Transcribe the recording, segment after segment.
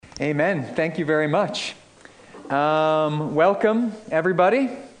Amen. Thank you very much. Welcome, everybody.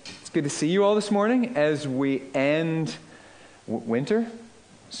 It's good to see you all this morning as we end winter,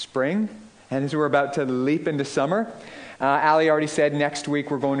 spring, and as we're about to leap into summer. Ali already said next week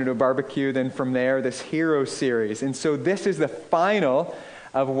we're going to do a barbecue, then from there, this Hero series. And so this is the final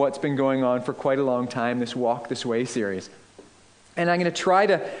of what's been going on for quite a long time, this Walk This Way series. And I'm going to try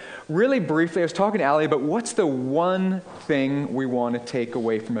to really briefly, I was talking to Ali about what's the one thing we want to take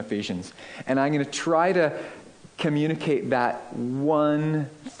away from Ephesians. And I'm going to try to communicate that one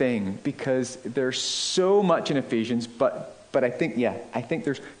thing because there's so much in Ephesians, but I think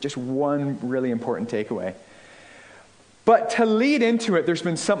there's just one really important takeaway. But to lead into it, there's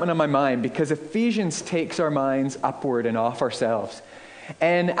been something on my mind because Ephesians takes our minds upward and off ourselves.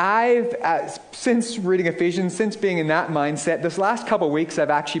 And I've, since reading Ephesians, since being in that mindset, this last couple of weeks I've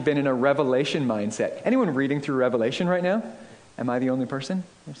actually been in a Revelation mindset. Anyone reading through Revelation right now? Am I the only person?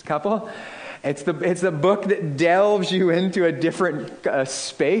 There's a couple. It's the book that delves you into a different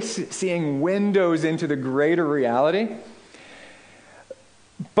space, seeing windows into the greater reality.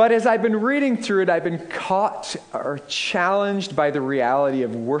 But as I've been reading through it, I've been caught or challenged by the reality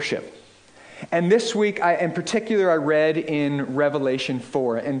of worship. And this week, in particular, I read in Revelation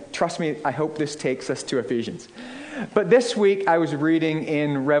 4. And trust me, I hope this takes us to Ephesians. But this week, I was reading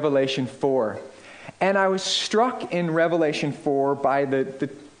in Revelation 4. And I was struck in Revelation 4 by the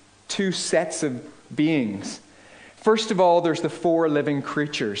two sets of beings. First of all, there's the four living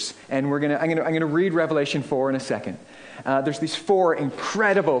creatures. And I'm going to read Revelation 4 in a second. There's these four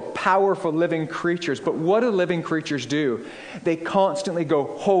incredible, powerful living creatures. But what do living creatures do? They constantly go,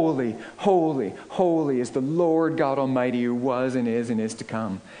 holy, holy, holy is the Lord God Almighty who was and is to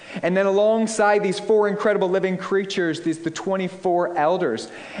come. And then alongside these four incredible living creatures, there's the 24 elders.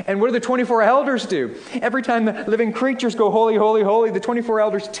 And what do the 24 elders do? Every time the living creatures go, holy, holy, holy, the 24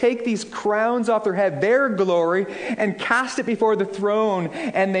 elders take these crowns off their head, their glory, and cast it before the throne.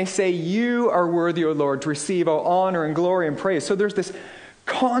 And they say, you are worthy, O Lord, to receive all honor and glory and praise. So there's this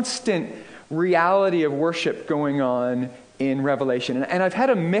constant reality of worship going on in Revelation. And I've had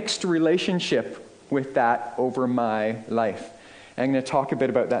a mixed relationship with that over my life. And I'm going to talk a bit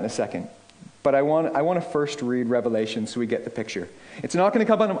about that in a second. But I want to first read Revelation so we get the picture. It's not going to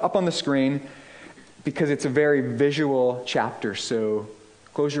come up on the screen because it's a very visual chapter. So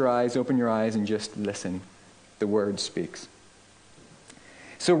close your eyes, open your eyes, and just listen. The Word speaks.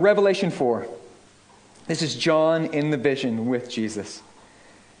 So Revelation 4. This is John in the vision with Jesus.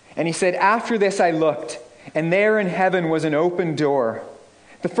 And he said, after this I looked, and there in heaven was an open door.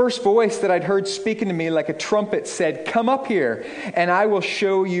 The first voice that I'd heard speaking to me like a trumpet said, come up here, and I will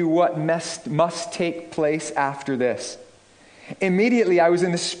show you what must take place after this. Immediately I was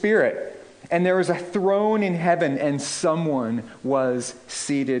in the Spirit, and there was a throne in heaven, and someone was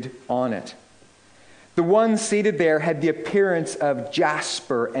seated on it. The one seated there had the appearance of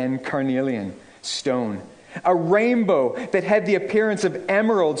jasper and carnelian stone. A rainbow that had the appearance of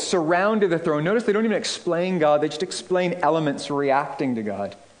emeralds surrounded the throne. Notice they don't even explain God. They just explain elements reacting to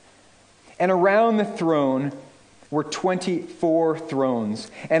God. And around the throne were 24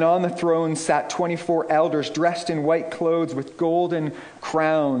 thrones. And on the throne sat 24 elders dressed in white clothes with golden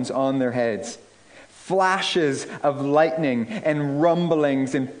crowns on their heads. Flashes of lightning and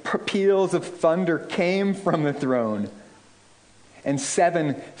rumblings and peals of thunder came from the throne. And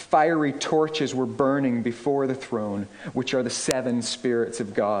 7 fiery torches were burning before the throne, which are the 7 spirits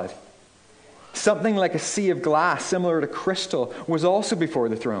of God. Something like a sea of glass, similar to crystal, was also before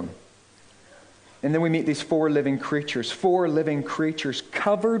the throne. And then we meet these 4 living creatures. 4 living creatures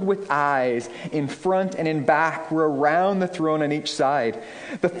covered with eyes in front and in back were around the throne on each side.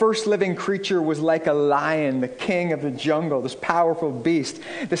 The first living creature was like a lion, the king of the jungle, this powerful beast.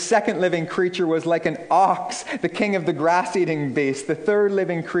 The second living creature was like an ox, the king of the grass-eating beast. The third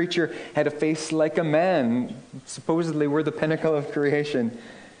living creature had a face like a man. Supposedly we're the pinnacle of creation.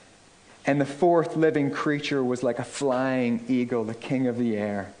 And the fourth living creature was like a flying eagle, the king of the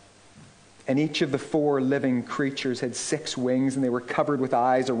air. And each of the 4 living creatures had 6 wings, and they were covered with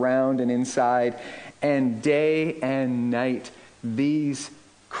eyes around and inside. And day and night, these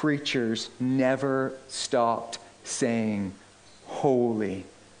creatures never stopped saying, holy,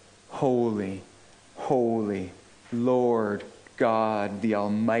 holy, holy, Lord God, the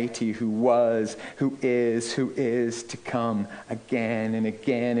Almighty, who was, who is to come, again and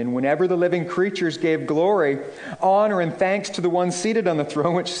again. And whenever the living creatures gave glory, honor, and thanks to the one seated on the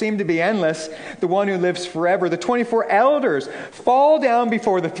throne, which seemed to be endless, the one who lives forever, the 24 elders fall down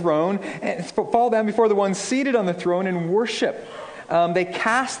before the throne, and fall down before the one seated on the throne and worship. They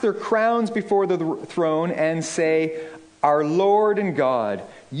cast their crowns before the throne and say, Our Lord and God,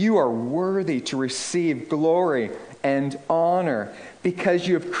 You are worthy to receive glory and honor because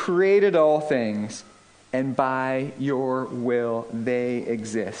you have created all things, and by your will they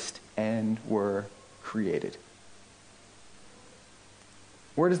exist and were created.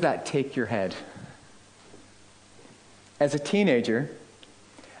 Where does that take your head? As a teenager,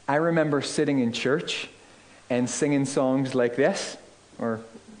 I remember sitting in church and singing songs like this, or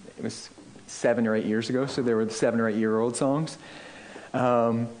it was 7 or 8 years ago, so they were the 7 or 8 year old songs.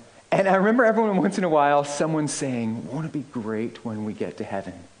 And I remember everyone once in a while, someone saying, won't it be great when we get to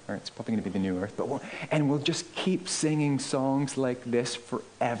heaven? Or it's probably going to be the new earth. And we'll just keep singing songs like this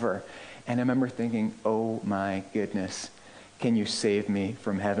forever. And I remember thinking, oh my goodness, can you save me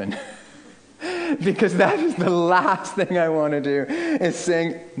from heaven? Because that is the last thing I want to do, is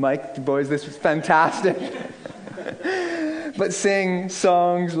sing, Mike, boys, this was fantastic. But sing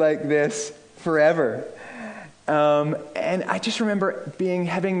songs like this forever. And I just remember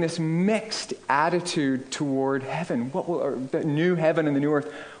having this mixed attitude toward heaven. Or the new heaven and the new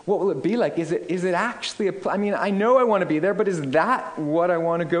earth? What will it be like? Is it actually I know I want to be there, but is that what I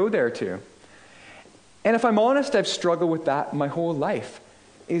want to go there to? And if I'm honest, I've struggled with that my whole life.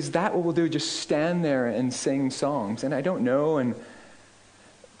 Is that what we'll do? Just stand there and sing songs? And I don't know.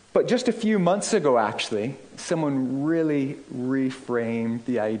 But just a few months ago, actually, someone really reframed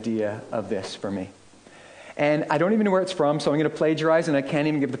the idea of this for me. And I don't even know where it's from, so I'm going to plagiarize, and I can't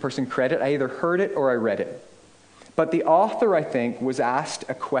even give the person credit. I either heard it or I read it. But the author, I think, was asked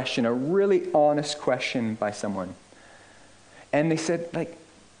a question, a really honest question by someone. And they said,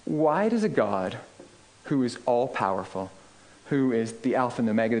 why does a God who is all-powerful, who is the Alpha and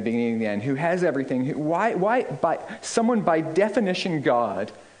the Omega, the beginning and the end, who has everything, why by definition,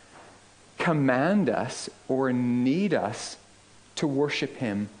 God, command us or need us to worship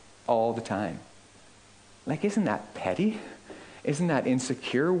him all the time? Isn't that petty? Isn't that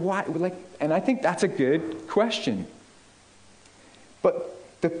insecure? Why? And I think that's a good question. But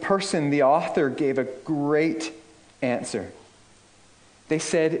the author gave a great answer. They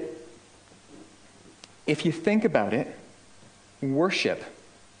said, if you think about it, worship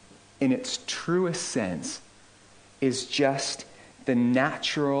in its truest sense is just the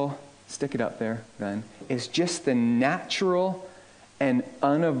natural, stick it up there, Glenn, is just the natural and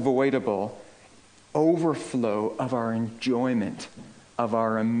unavoidable overflow of our enjoyment, of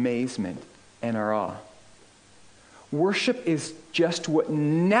our amazement, and our awe. Worship is just what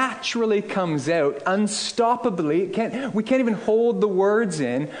naturally comes out unstoppably. We can't even hold the words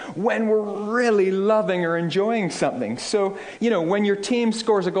in when we're really loving or enjoying something. So, when your team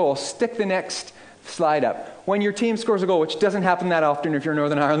scores a goal, stick the next slide up. When your team scores a goal, which doesn't happen that often if you're a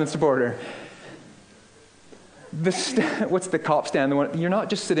Northern Ireland supporter, what's the cop stand? You're not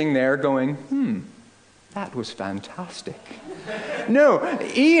just sitting there going, that was fantastic. No,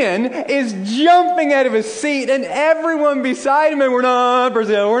 Ian is jumping out of his seat, and everyone beside him, and we're not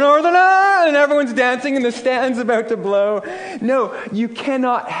Brazil, we're Northern Ireland, and everyone's dancing, and the stand's about to blow. No, you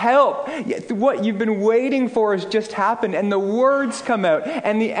cannot help. What you've been waiting for has just happened, and the words come out,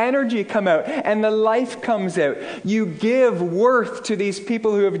 and the energy come out, and the life comes out. You give worth to these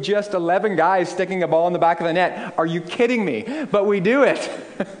people who have just 11 guys sticking a ball in the back of the net. Are you kidding me? But we do it.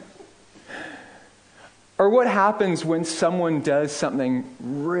 Or what happens when someone does something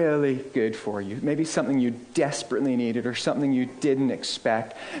really good for you? Maybe something you desperately needed or something you didn't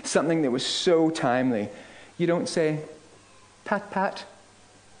expect, something that was so timely. You don't say, pat, pat,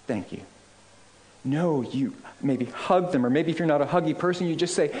 thank you. No, you maybe hug them, or maybe if you're not a huggy person, you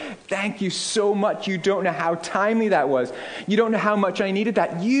just say, thank you so much. You don't know how timely that was. You don't know how much I needed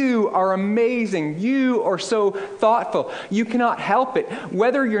that. You are amazing. You are so thoughtful. You cannot help it.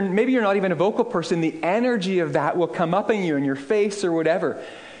 Maybe you're not even a vocal person, the energy of that will come up in you, in your face or whatever.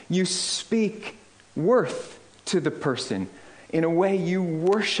 You speak worth to the person. In a way, you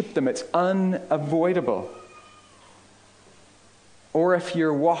worship them. It's unavoidable. Or if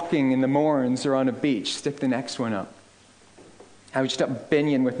you're walking in the Mourns or on a beach, stick the next one up. I was just up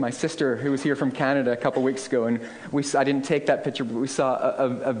Binion with my sister who was here from Canada a couple weeks ago, and I didn't take that picture, but we saw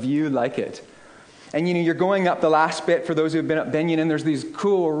a view like it. And you're going up the last bit for those who've been up Binion, and there's these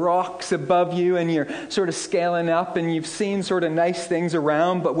cool rocks above you, and you're sort of scaling up, and you've seen sort of nice things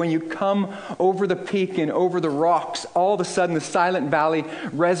around, but when you come over the peak and over the rocks, all of a sudden the Silent Valley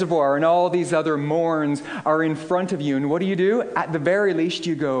Reservoir and all these other Mourns are in front of you. And what do? At the very least,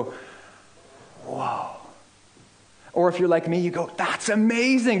 you go, whoa. Or if you're like me, you go, that's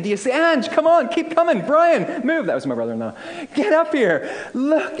amazing. Do you say, Ange, come on, keep coming. Brian, move. That was my brother-in-law. Get up here.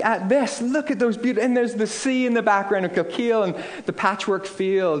 Look at this. Look at those beautiful. And there's the sea in the background of Kilkeel and the patchwork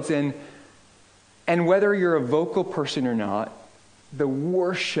fields. And whether you're a vocal person or not, the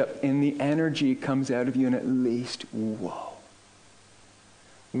worship and the energy comes out of you, and at least, whoa.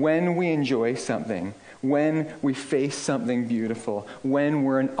 When we enjoy something, when we face something beautiful, when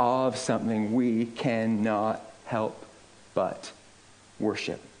we're in awe of something, we cannot help but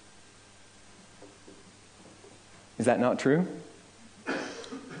worship. Is that not true?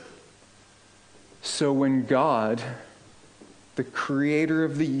 So when God, the creator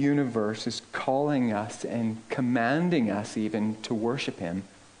of the universe, is calling us and commanding us even to worship him,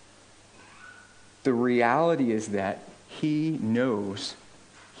 the reality is that he knows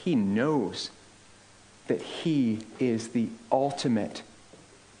that he is the ultimate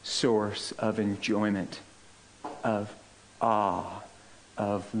source of enjoyment, of awe,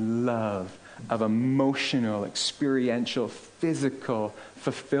 of love, of emotional, experiential, physical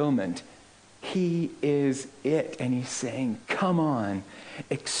fulfillment. He is it. And he's saying, come on,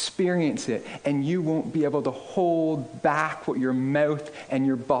 experience it. And you won't be able to hold back what your mouth and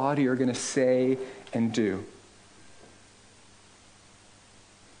your body are going to say and do.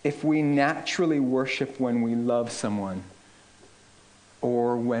 If we naturally worship when we love someone,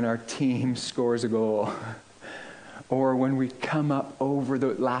 or when our team scores a goal, or when we come up over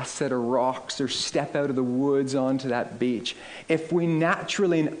the last set of rocks or step out of the woods onto that beach, if we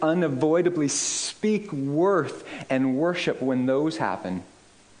naturally and unavoidably speak worth and worship when those happen,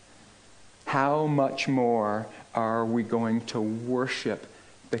 how much more are we going to worship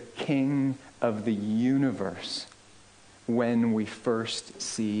the King of the universe when we first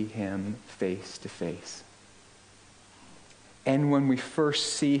see him face to face? And when we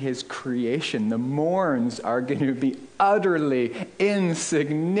first see his creation, the morns are going to be utterly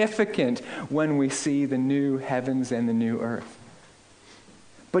insignificant when we see the new heavens and the new earth.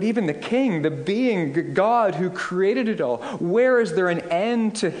 But even the King, the being, God who created it all, where is there an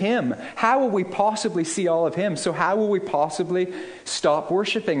end to him? How will we possibly see all of him? So how will we possibly stop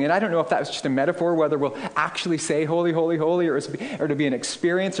worshiping? And I don't know if that was just a metaphor, whether we'll actually say holy, holy, holy, or to be an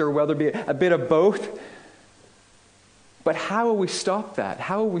experience, or whether it be a bit of both. But how will we stop that?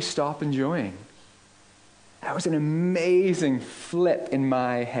 How will we stop enjoying? That was an amazing flip in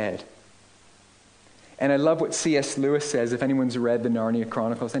my head. And I love what C.S. Lewis says, if anyone's read the Narnia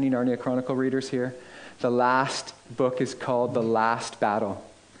Chronicles. Any Narnia Chronicle readers here? The last book is called The Last Battle.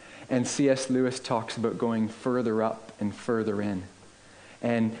 And C.S. Lewis talks about going further up and further in.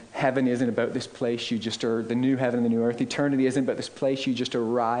 And heaven isn't about this place or the new heaven and the new earth. Eternity isn't about this place you just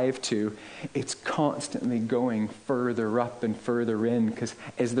arrive to. It's constantly going further up and further in, because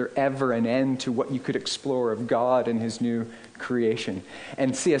is there ever an end to what you could explore of God and his new creation?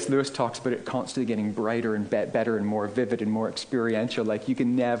 And C.S. Lewis talks about it constantly getting brighter and better and more vivid and more experiential. Like you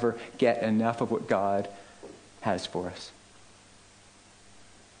can never get enough of what God has for us.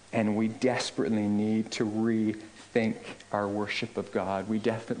 And we desperately need to rethink our worship of God. We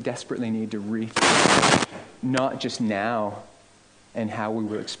desperately need to rethink not just now and how we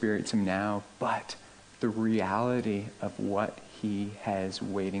will experience him now, but the reality of what he has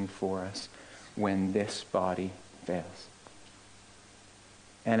waiting for us when this body fails.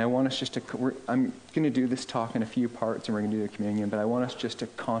 And I want us just to, I'm going to do this talk in a few parts, and we're going to do the communion, but I want us just to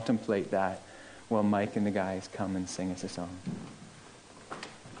contemplate that while Mike and the guys come and sing us a song.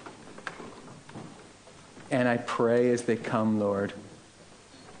 And I pray as they come, Lord,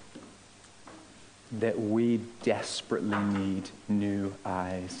 that we desperately need new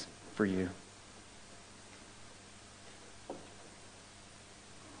eyes for you.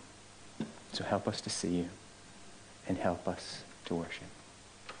 So help us to see you and help us to worship.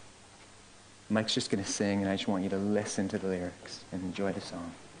 Mike's just going to sing, and I just want you to listen to the lyrics and enjoy the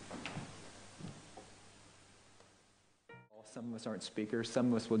song. Some of us aren't speakers.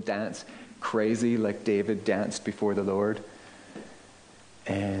 Some of us will dance crazy like David danced before the Lord.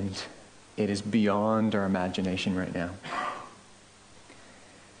 And it is beyond our imagination right now.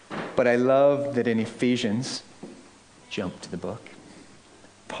 But I love that in Ephesians, jump to the book,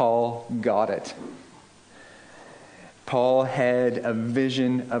 Paul got it. Paul had a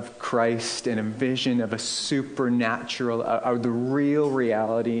vision of Christ and a vision of a supernatural, the real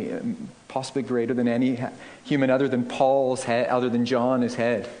reality, possibly greater than any human other than Paul's head, other than John his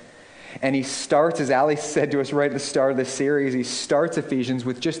head. And he starts, as Ali said to us right at the start of this series, he starts Ephesians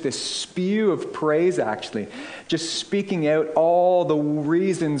with just this spew of praise, actually. Just speaking out all the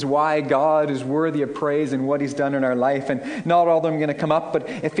reasons why God is worthy of praise and what he's done in our life. And not all of them are going to come up, but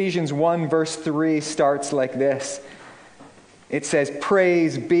Ephesians 1 verse 3 starts like this. It says,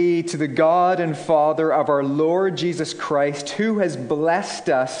 "Praise be to the God and Father of our Lord Jesus Christ, who has blessed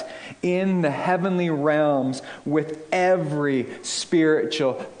us in the heavenly realms with every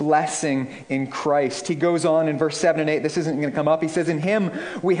spiritual blessing in Christ." He goes on in verse 7 and 8. This isn't going to come up. He says, "In him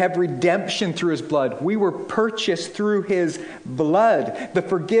we have redemption through his blood. We were purchased through his blood, the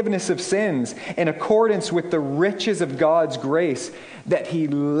forgiveness of sins, in accordance with the riches of God's grace that he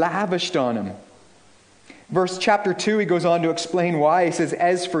lavished on him." Chapter 2, he goes on to explain why. He says,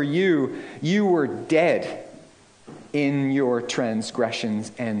 "As for you, you were dead in your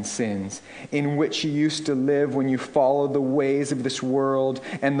transgressions and sins, in which you used to live when you followed the ways of this world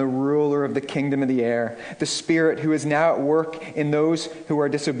and the ruler of the kingdom of the air, the spirit who is now at work in those who are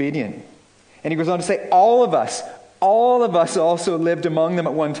disobedient." And he goes on to say, all of us also lived among them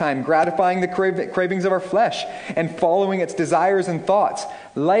at one time, gratifying the cravings of our flesh and following its desires and thoughts.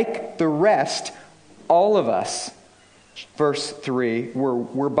 Like the rest, all of us, verse 3,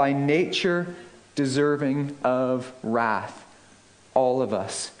 were by nature deserving of wrath. All of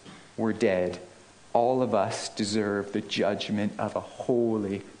us were dead. All of us deserve the judgment of a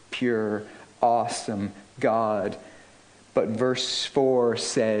holy, pure, awesome God. But verse 4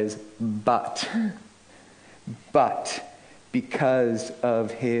 says, but because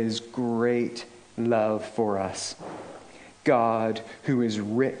of his great love for us, God, who is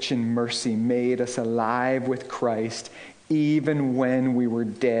rich in mercy, made us alive with Christ even when we were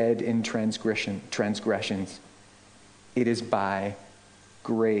dead in transgressions. It is by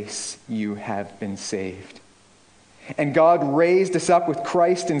grace you have been saved. And God raised us up with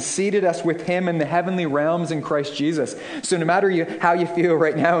Christ and seated us with him in the heavenly realms in Christ Jesus. So no matter how you feel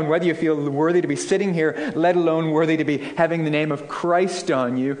right now and whether you feel worthy to be sitting here, let alone worthy to be having the name of Christ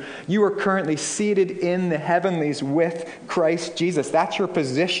on you, you are currently seated in the heavenlies with Christ Jesus. That's your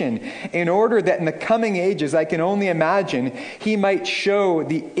position. In order that in the coming ages, I can only imagine, he might show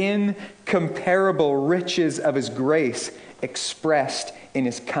the incomparable riches of his grace expressed in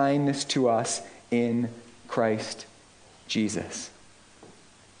his kindness to us in Christ Jesus.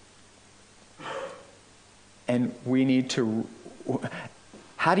 And we need to,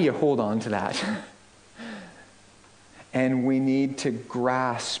 how do you hold on to that? And we need to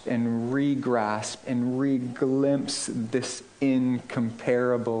grasp and re-grasp and re-glimpse this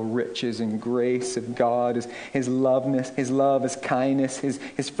incomparable riches and grace of God, his love, his kindness,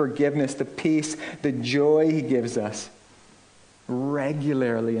 his forgiveness, the peace, the joy he gives us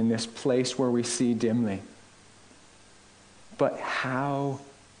regularly in this place where we see dimly. But how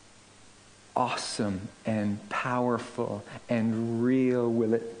awesome and powerful and real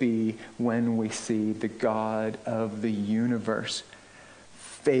will it be when we see the God of the universe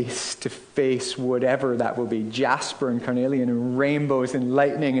face to face, whatever that will be, jasper and carnelian and rainbows and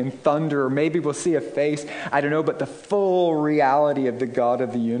lightning and thunder, or maybe we'll see a face, I don't know, but the full reality of the God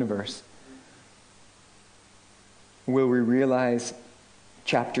of the universe. Will we realize,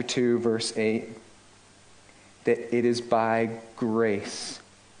 chapter 2, verse 8, that it is by grace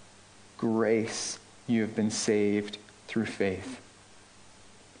you have been saved through faith.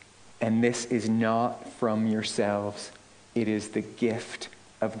 And this is not from yourselves. It is the gift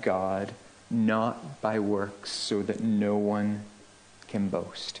of God, not by works, so that no one can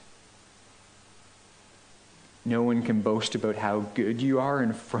boast. No one can boast about how good you are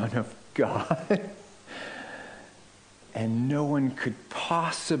in front of God. And no one could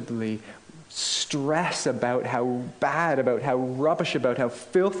possibly stress about how bad, about how rubbish, about how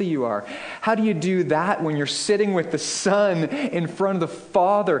filthy you are. How do you do that when you're sitting with the Son in front of the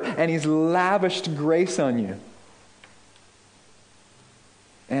Father and he's lavished grace on you?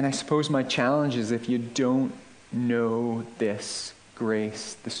 And I suppose my challenge is, if you don't know this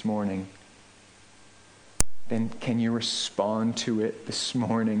grace this morning, then can you respond to it this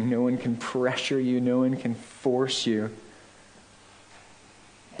morning? No one can pressure you. No one can force you.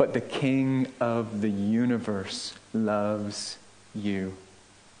 But the King of the universe loves you.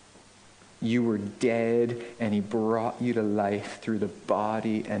 You were dead, and he brought you to life through the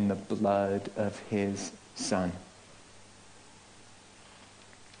body and the blood of his Son.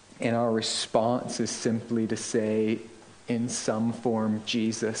 And our response is simply to say, in some form,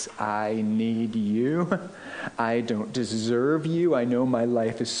 Jesus, I need you. I don't deserve you. I know my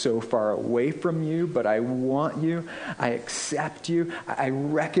life is so far away from you, but I want you. I accept you. I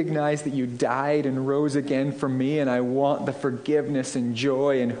recognize that you died and rose again for me, and I want the forgiveness and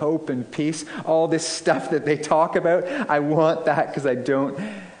joy and hope and peace, all this stuff that they talk about. I want that because I don't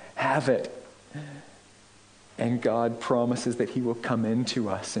have it. And God promises that he will come into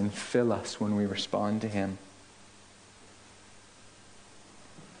us and fill us when we respond to him.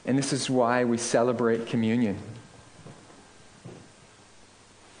 And this is why we celebrate communion.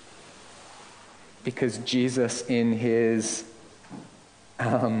 because Jesus, in his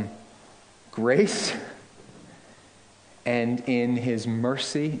grace and in his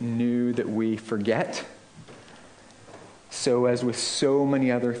mercy, knew that we forget. So as with so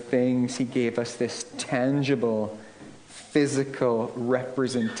many other things, he gave us this tangible, physical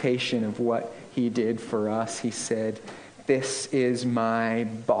representation of what he did for us. He said, "This is my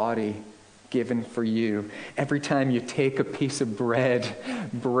body given for you." Every time you take a piece of bread,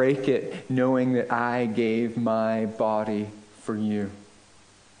 break it, knowing that I gave my body for you.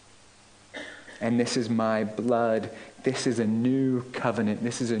 And this is my blood. This is a new covenant.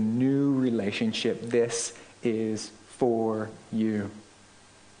 This is a new relationship. This is for you.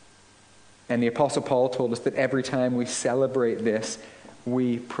 And the Apostle Paul told us that every time we celebrate this,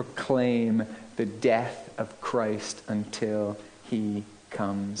 we proclaim the death of Christ until he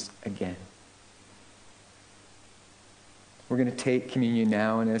comes again. We're going to take communion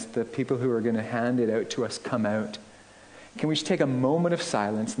now, and as the people who are going to hand it out to us come out, can we just take a moment of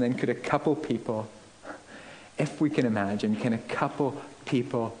silence, and then could a couple people, if we can imagine, can a couple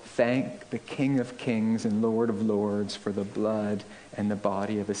people thank the King of Kings and Lord of Lords for the blood and the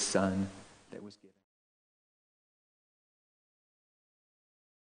body of his Son that was given?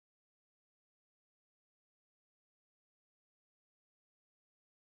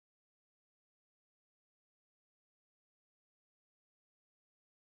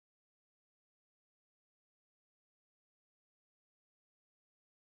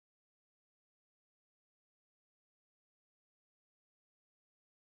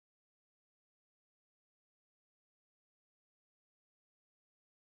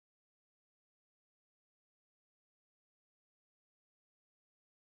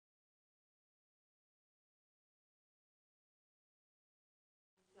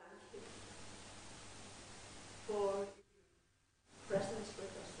 For your presence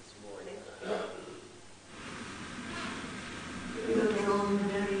with us this morning. You have drawn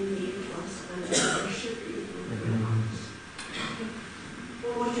very near to us, and we worship you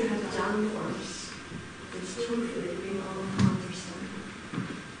for what you have done for us. It's totally beyond understanding.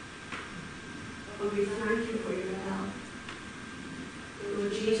 But we thank you for your love.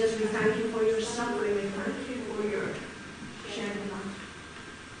 Lord Jesus, we thank you for your suffering. We thank you for your shed blood.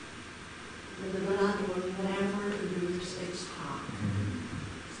 And the blood will never lose its power.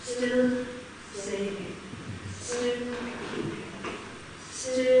 Still saving, still keeping,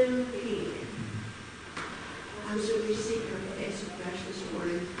 still healing. And so we seek your face afresh this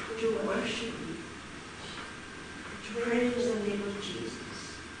morning to worship you, to praise the name of Jesus,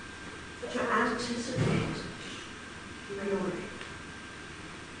 to anticipate your glory.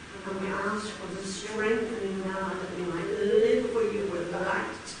 And we ask for the strengthening now that we might live for you with light.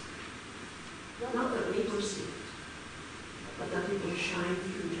 Not that we perceive, but that it will shine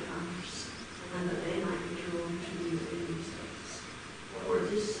through to others, and that they might be drawn to you in these days. For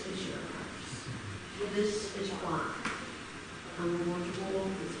this is your house. This is why. And we want to walk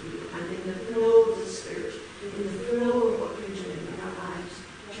with you, and in the flow of the Spirit, in the flow of what you're doing in our lives,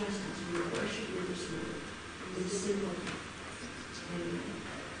 just as we worship you this morning. In simple faith. Amen.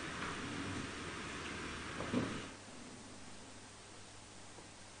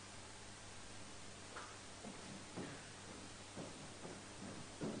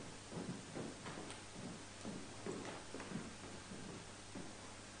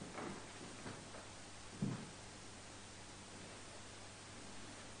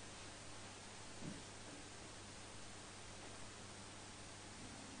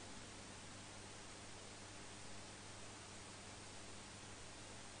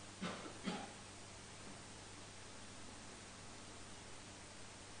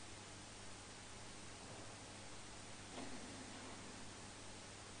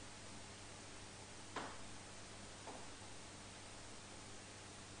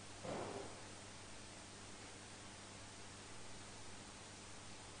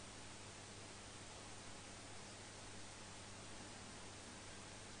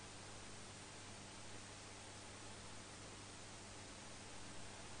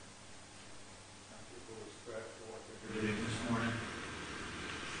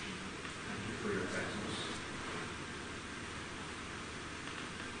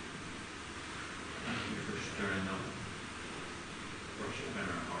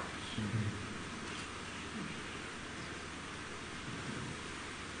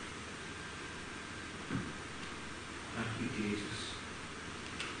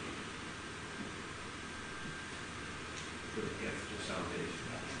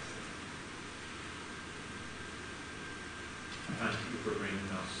 Thank you for bringing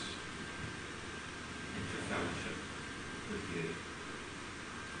us into fellowship with you.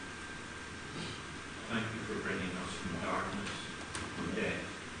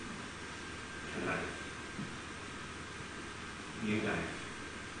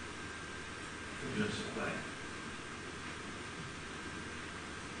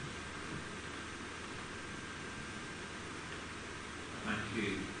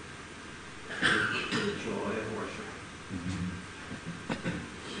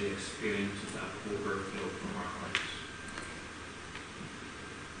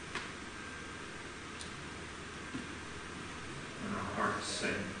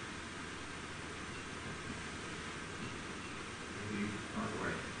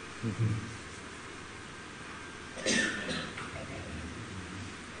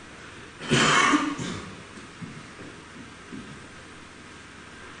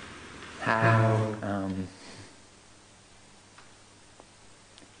 How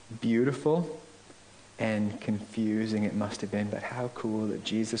beautiful and confusing it must have been, but how cool that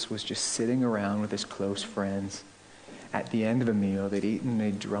Jesus was just sitting around with his close friends at the end of a meal. They'd eaten,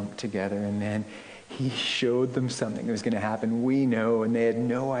 they'd drunk together, and then he showed them something that was going to happen. We know, and they had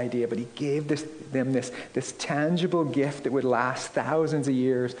no idea, but he gave them this tangible gift that would last thousands of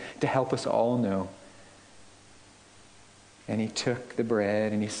years to help us all know. And he took the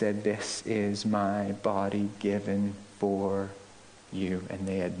bread and he said, "This is my body given for you." And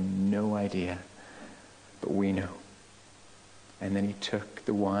they had no idea, but we know. And then he took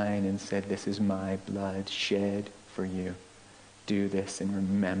the wine and said, "This is my blood shed for you. Do this in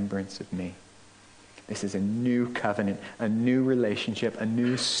remembrance of me." This is a new covenant, a new relationship, a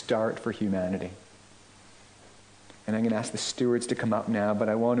new start for humanity. And I'm going to ask the stewards to come up now, but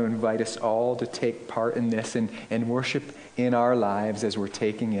I want to invite us all to take part in this and worship in our lives as we're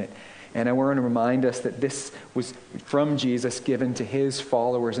taking it. And I want to remind us that this was from Jesus given to his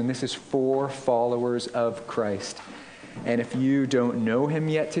followers, and this is for followers of Christ. And if you don't know him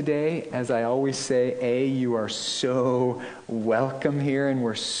yet today, as I always say, you are so welcome here, and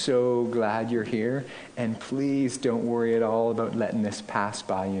we're so glad you're here. And please don't worry at all about letting this pass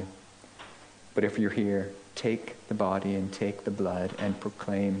by you. But if you're here, take the body and take the blood and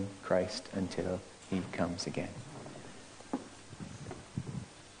proclaim Christ until he comes again.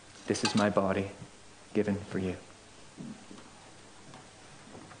 This is my body given for you.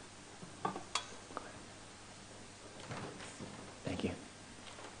 Thank you.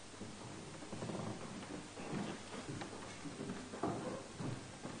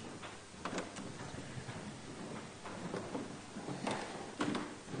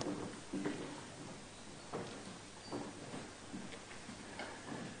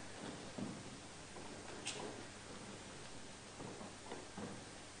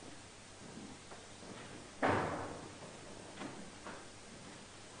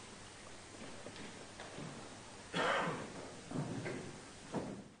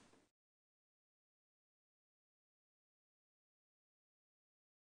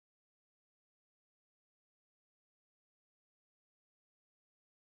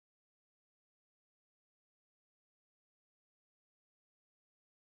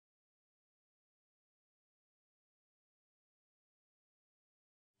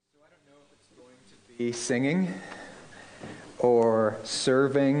 Be singing or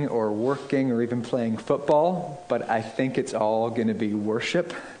serving or working or even playing football, but I think it's all going to be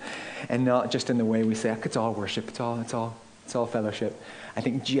worship, and not just in the way we say it's all worship, it's all fellowship. I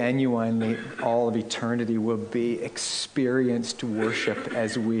think genuinely all of eternity will be experienced worship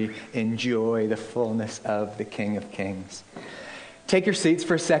as we enjoy the fullness of the King of Kings. Take your seats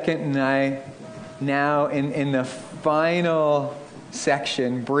for a second, and I now in the final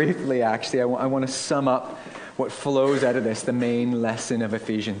section, briefly actually, I want to sum up what flows out of this, the main lesson of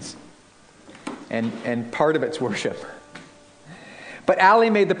Ephesians. And part of it's worship. But Ali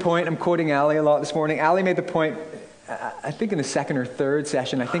made the point, I'm quoting Ali a lot this morning, Ali made the point, I think in the second or third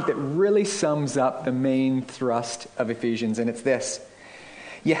session, I think that really sums up the main thrust of Ephesians, and it's this.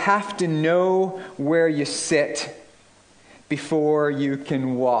 You have to know where you sit before you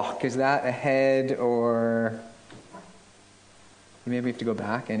can walk. Is that ahead or... Maybe we have to go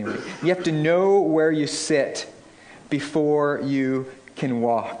back anyway. You have to know where you sit before you can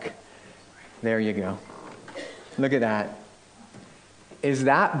walk. There you go. Look at that. Is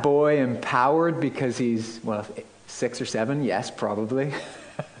that boy empowered because he's, 6 or 7? Yes, probably.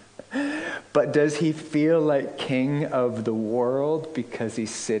 But does he feel like king of the world because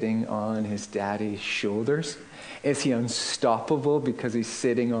he's sitting on his daddy's shoulders? Is he unstoppable because he's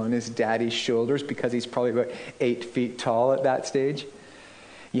sitting on his daddy's shoulders, because he's probably about 8 feet tall at that stage?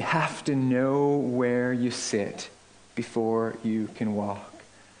 You have to know where you sit before you can walk.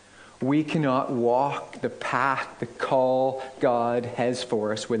 We cannot walk the path, the call God has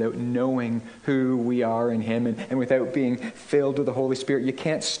for us without knowing who we are in him and without being filled with the Holy Spirit. You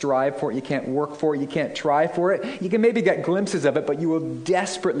can't strive for it. You can't work for it. You can't try for it. You can maybe get glimpses of it, but you will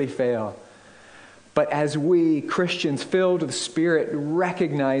desperately fail. But as we, Christians filled with the Spirit,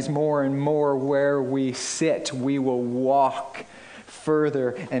 recognize more and more where we sit, we will walk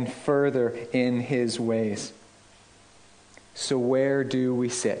further and further in his ways. So where do we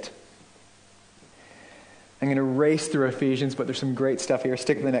sit? I'm going to race through Ephesians, but there's some great stuff here.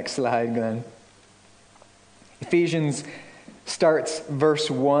 Stick to the next slide, Glenn. Ephesians starts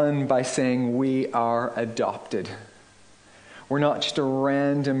verse 1 by saying we are adopted. We're not just a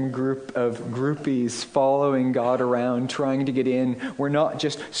random group of groupies following God around, trying to get in. We're not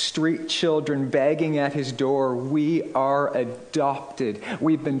just street children begging at his door. We are adopted.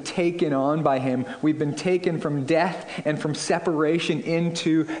 We've been taken on by him. We've been taken from death and from separation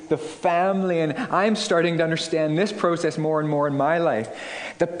into the family. And I'm starting to understand this process more and more in my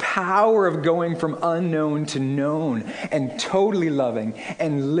life. The power of going from unknown to known and totally loving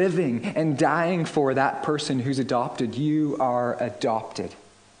and living and dying for that person who's adopted. You are adopted.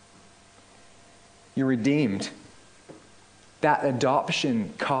 You're redeemed. That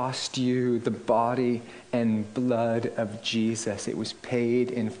adoption cost you the body and blood of Jesus. It was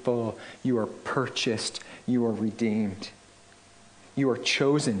paid in full. You are purchased. You are redeemed. You are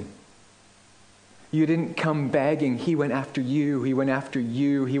chosen. You didn't come begging. He went after you. He went after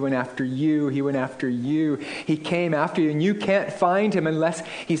you. He went after you. He went after you. He came after you, and you can't find him unless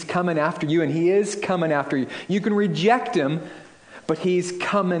he's coming after you, and he is coming after you. You can reject him, but he's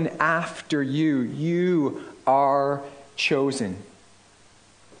coming after you. You are chosen.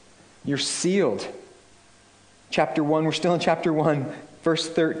 You're sealed. Chapter 1, we're still in chapter 1. Verse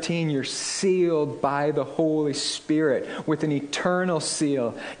 13, you're sealed by the Holy Spirit with an eternal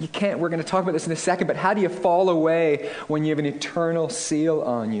seal. We're going to talk about this in a second, but how do you fall away when you have an eternal seal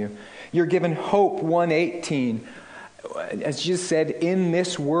on you? You're given hope, 1:18. As Jesus said, in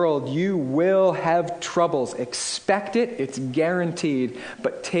this world you will have troubles. Expect it, it's guaranteed.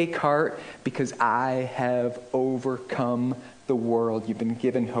 But take heart, because I have overcome the world. You've been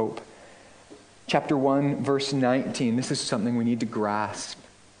given hope. Chapter 1, verse 19. This is something we need to grasp.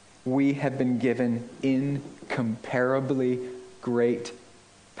 We have been given incomparably great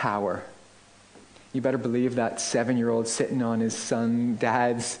power. You better believe that 7-year-old sitting on his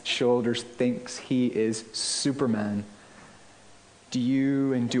dad's shoulders thinks he is Superman. Do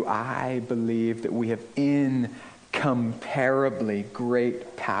you and do I believe that we have incomparably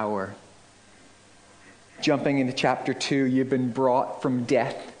great power? Jumping into chapter 2, you've been brought from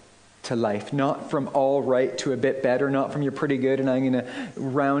death to life, not from all right to a bit better, not from you're pretty good and I'm going to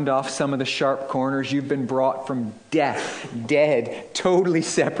round off some of the sharp corners. You've been brought from death, dead, totally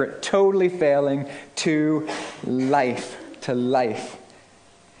separate, totally failing, to life,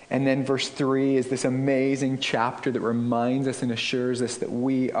 And then verse 3 is this amazing chapter that reminds us and assures us that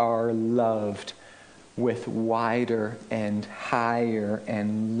we are loved with wider and higher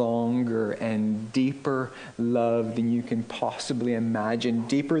and longer and deeper love than you can possibly imagine,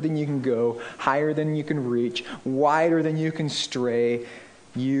 deeper than you can go, higher than you can reach, wider than you can stray.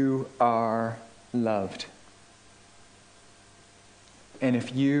 You are loved. And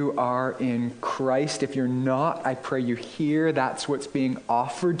if you are in Christ, if you're not, I pray you hear that's what's being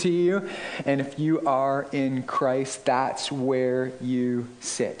offered to you. And if you are in Christ, that's where you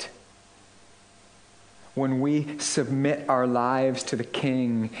sit. When we submit our lives to the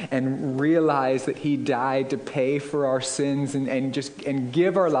King and realize that he died to pay for our sins and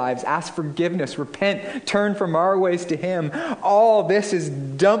give our lives, ask forgiveness, repent, turn from our ways to him, all this is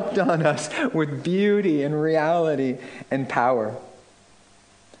dumped on us with beauty and reality and power.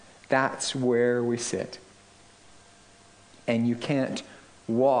 That's where we sit. And you can't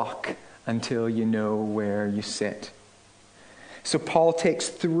walk until you know where you sit. So Paul takes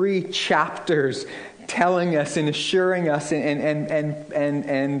 3 chapters telling us and assuring us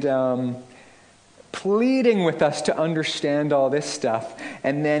and pleading with us to understand all this stuff.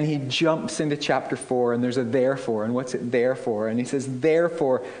 And then he jumps into chapter 4, and there's a therefore. And what's it there for? And he says,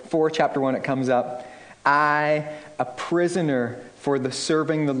 therefore, chapter 1, it comes up, I, a prisoner for the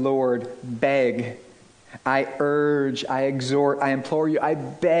serving the Lord, beg, I urge, I exhort, I implore you, I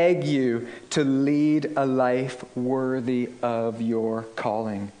beg you to lead a life worthy of your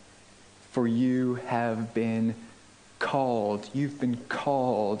calling. For you have been called. You've been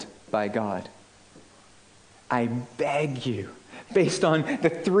called by God. I beg you, based on the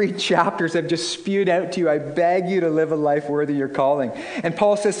 3 chapters I've just spewed out to you, I beg you to live a life worthy of your calling. And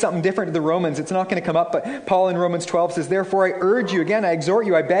Paul says something different to the Romans. It's not going to come up, but Paul in Romans 12 says, therefore I urge you, again, I exhort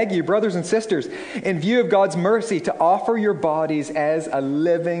you, I beg you, brothers and sisters, in view of God's mercy, to offer your bodies as a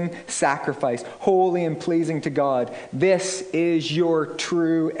living sacrifice, holy and pleasing to God. This is your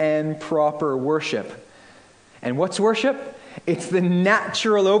true and proper worship. And what's worship? It's the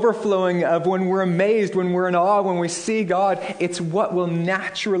natural overflowing of when we're amazed, when we're in awe, when we see God. It's what will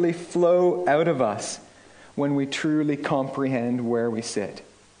naturally flow out of us when we truly comprehend where we sit.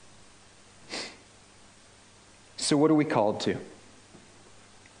 So what are we called to?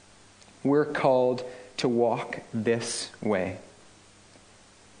 We're called to walk this way.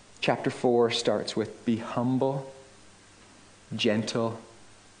 Chapter 4 starts with be humble, gentle,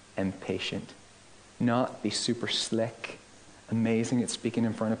 and patient. Not be super slick amazing at speaking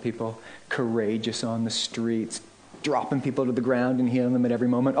in front of people, courageous on the streets, dropping people to the ground and healing them at every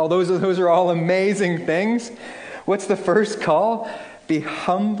moment. All those are all amazing things. What's the first call? Be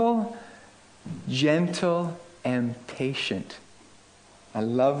humble, gentle, and patient. I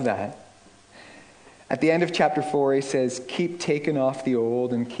love that. At the end of chapter 4, he says, keep taking off the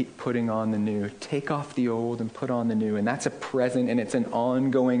old and keep putting on the new. Take off the old and put on the new. And that's a present and it's an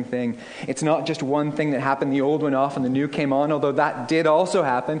ongoing thing. It's not just one thing that happened, the old went off and the new came on, although that did also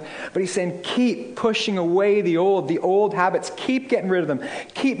happen. But he's saying, keep pushing away the old habits. Keep getting rid of them.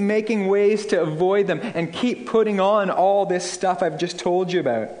 Keep making ways to avoid them. And keep putting on all this stuff I've just told you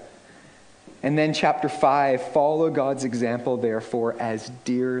about. And then chapter 5, follow God's example, therefore, as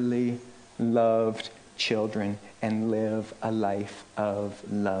dearly loved children and live a life of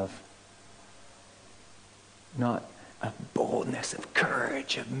love. Not of boldness, of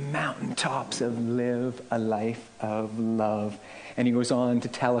courage, of mountaintops, of live a life of love. And he goes on to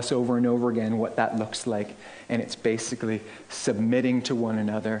tell us over and over again what that looks like. And it's basically submitting to one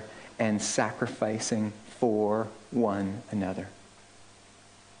another and sacrificing for one another.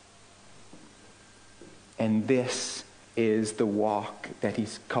 And this is the walk that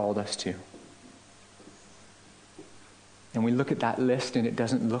he's called us to. And we look at that list and it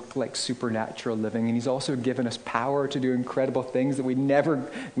doesn't look like supernatural living. And he's also given us power to do incredible things that we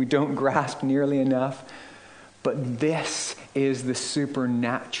don't grasp nearly enough. But this is the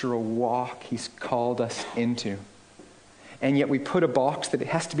supernatural walk he's called us into. And yet we put a box that it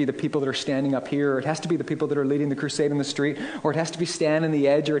has to be the people that are standing up here, or it has to be the people that are leading the crusade on the street, or it has to be standing the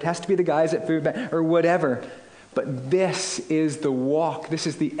edge, or it has to be the guys at food bank, or whatever. But this is the walk. This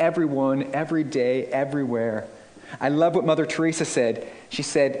is the everyone, every day, everywhere. I love what Mother Teresa said. She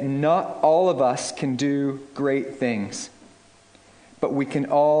said, not all of us can do great things. But we can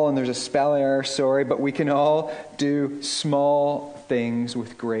all, and there's a spell error, sorry, but we can all do small things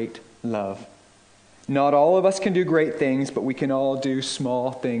with great love. Not all of us can do great things, but we can all do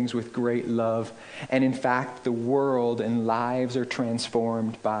small things with great love. And in fact, the world and lives are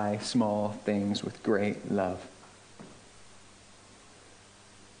transformed by small things with great love.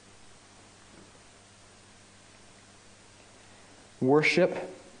 Worship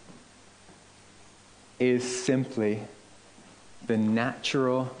is simply the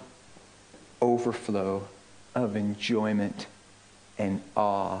natural overflow of enjoyment and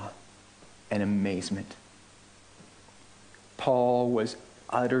awe and amazement. Paul was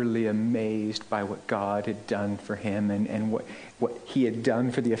utterly amazed by what God had done for him and what he had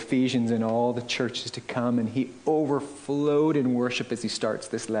done for the Ephesians and all the churches to come, and he overflowed in worship as he starts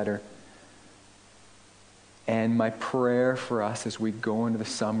this letter. And my prayer for us as we go into the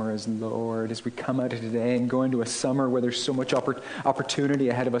summer is, Lord, as we come out of today and go into a summer where there's so much opportunity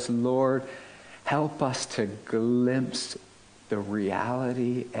ahead of us, Lord, help us to glimpse the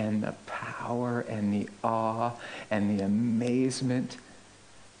reality and the power and the awe and the amazement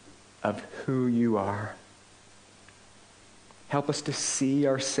of who you are. Help us to see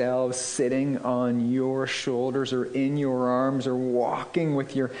ourselves sitting on your shoulders or in your arms or walking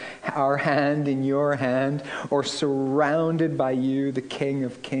with our hand in your hand or surrounded by you, the King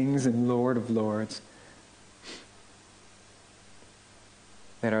of Kings and Lord of Lords.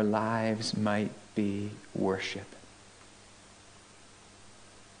 That our lives might be worship.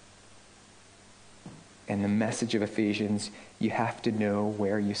 And the message of Ephesians, you have to know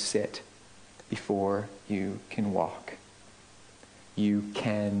where you sit before you can walk. You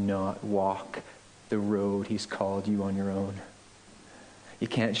cannot walk the road he's called you on your own. You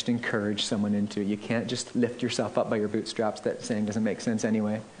can't just encourage someone into it. You can't just lift yourself up by your bootstraps. That saying doesn't make sense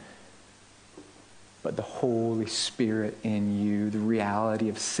anyway. But the Holy Spirit in you, the reality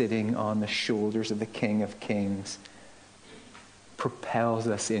of sitting on the shoulders of the King of Kings, propels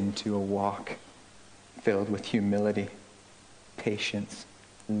us into a walk filled with humility, patience,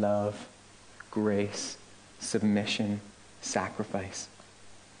 love, grace, submission, sacrifice.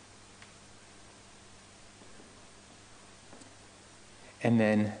 And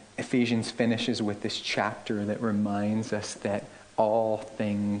then Ephesians finishes with this chapter that reminds us that all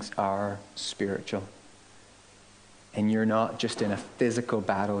things are spiritual. And you're not just in a physical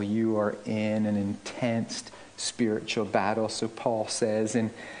battle, you are in an intense spiritual battle. So Paul says in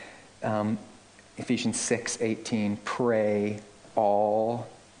Ephesians 6:18, pray all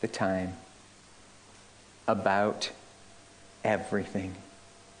the time about everything,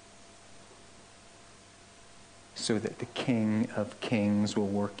 so that the King of Kings will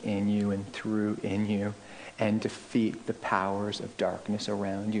work in you and through in you and defeat the powers of darkness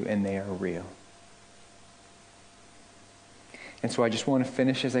around you, and they are real. And so I just want to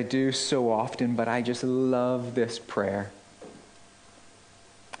finish as I do so often, but I just love this prayer.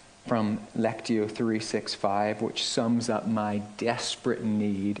 from Lectio 365, which sums up my desperate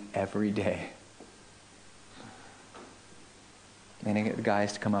need every day. I'm going to get the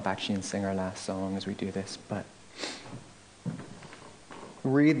guys to come up actually and sing our last song as we do this, but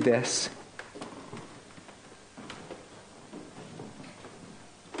read this.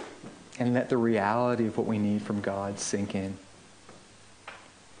 And let the reality of what we need from God sink in.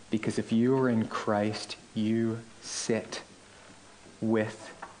 Because if you are in Christ, you sit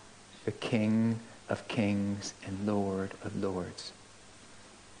with the King of Kings and Lord of Lords.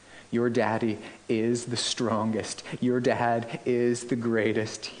 Your daddy is the strongest. Your dad is the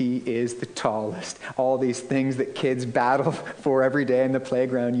greatest. He is the tallest. All these things that kids battle for every day in the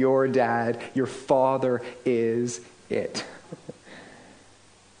playground. Your dad, your father is it.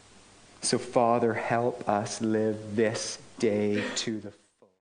 So, Father, help us live this day to the full.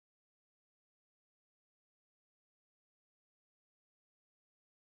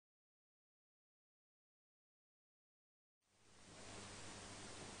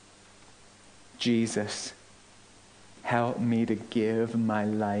 Jesus, help me to give my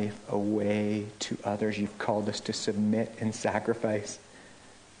life away to others. You've called us to submit and sacrifice,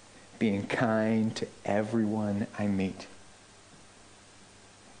 being kind to everyone I meet.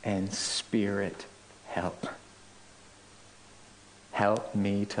 And Spirit, help. Help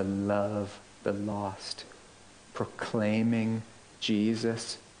me to love the lost, proclaiming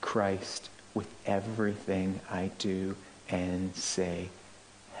Jesus Christ with everything I do and say.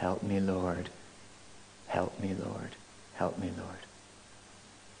 Help me, Lord. Help me, Lord. Help me, Lord.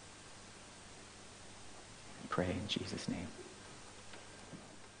 I pray in Jesus' name.